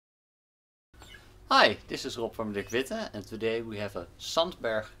Hi, this is Rob from Dirk Witte, and today we have a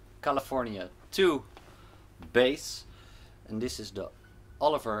Sandberg California II bass, and this is the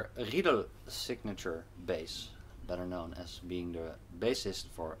Oliver Riedel signature bass, better known as being the bassist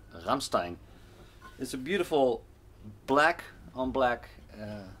for Rammstein. It's a beautiful black on black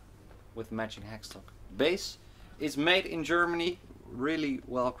with matching headstock bass. It's made in Germany, really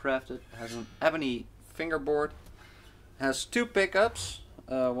well crafted. Has an ebony fingerboard, has two pickups,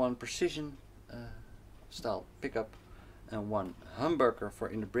 one precision style pickup and one humbucker for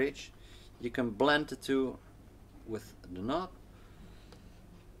in the bridge. You can blend the two with the knob.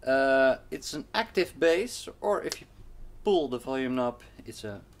 It's an active bass, or if you pull the volume knob, it's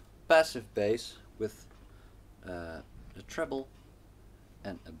a passive bass with the treble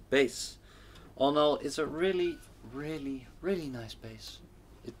and a bass. All in all, it's a really nice bass.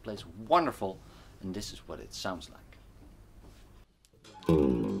 It plays wonderful, and this is what it sounds like.